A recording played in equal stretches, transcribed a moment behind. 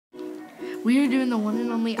We are doing The One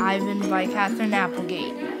and Only Ivan by Katherine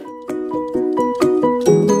Applegate.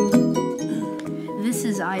 This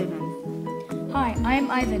is Ivan. Hi, I'm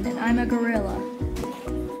Ivan and I'm a gorilla.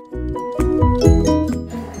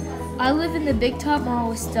 I live in the Big Top Mall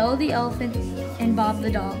with Stella the elephant and Bob the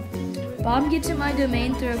dog. Bob gets at my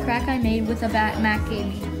domain through a crack I made with a bat Mac gave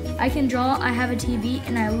me. I can draw, I have a TV,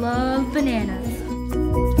 and I love bananas.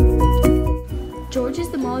 George is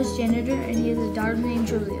the mall's janitor and he has a daughter named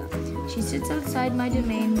Julia. She sits outside my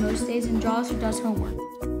domain most days and draws or does homework.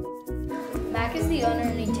 Mac is the owner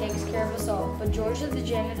and he takes care of us all, but George, the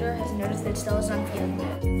janitor, has noticed that Stella's not feeling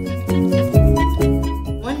good.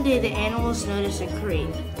 One day the animals notice a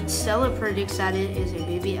crate. Stella predicts that it is a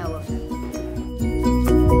baby elephant.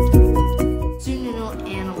 Soon a new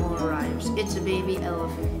animal arrives. It's a baby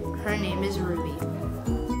elephant. Her name is Ruby.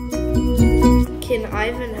 Can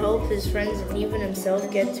Ivan help his friends and even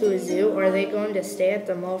himself get to a zoo, or are they going to stay at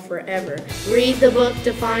the mall forever? Read the book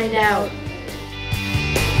to find out.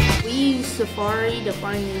 We use Safari to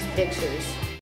find these pictures.